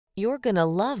You're gonna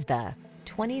love the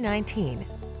 2019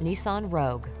 Nissan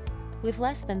Rogue. With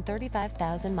less than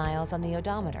 35,000 miles on the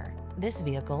odometer, this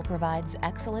vehicle provides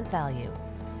excellent value.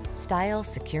 Style,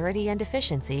 security, and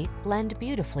efficiency blend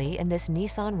beautifully in this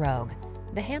Nissan Rogue,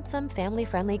 the handsome,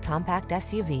 family-friendly compact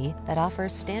SUV that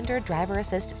offers standard driver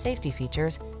assist safety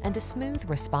features and a smooth,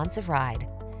 responsive ride.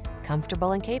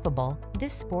 Comfortable and capable,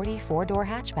 this sporty four-door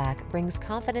hatchback brings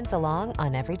confidence along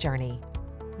on every journey.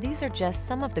 These are just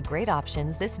some of the great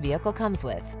options this vehicle comes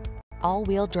with: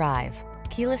 all-wheel drive,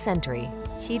 keyless entry,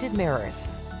 heated mirrors,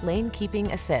 lane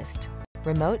keeping assist,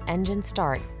 remote engine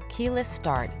start, keyless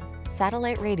start,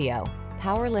 satellite radio,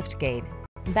 power liftgate,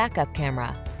 backup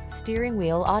camera, steering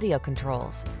wheel audio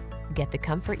controls. Get the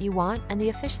comfort you want and the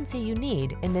efficiency you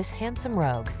need in this handsome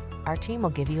Rogue. Our team will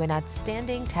give you an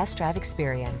outstanding test drive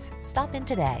experience. Stop in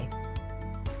today.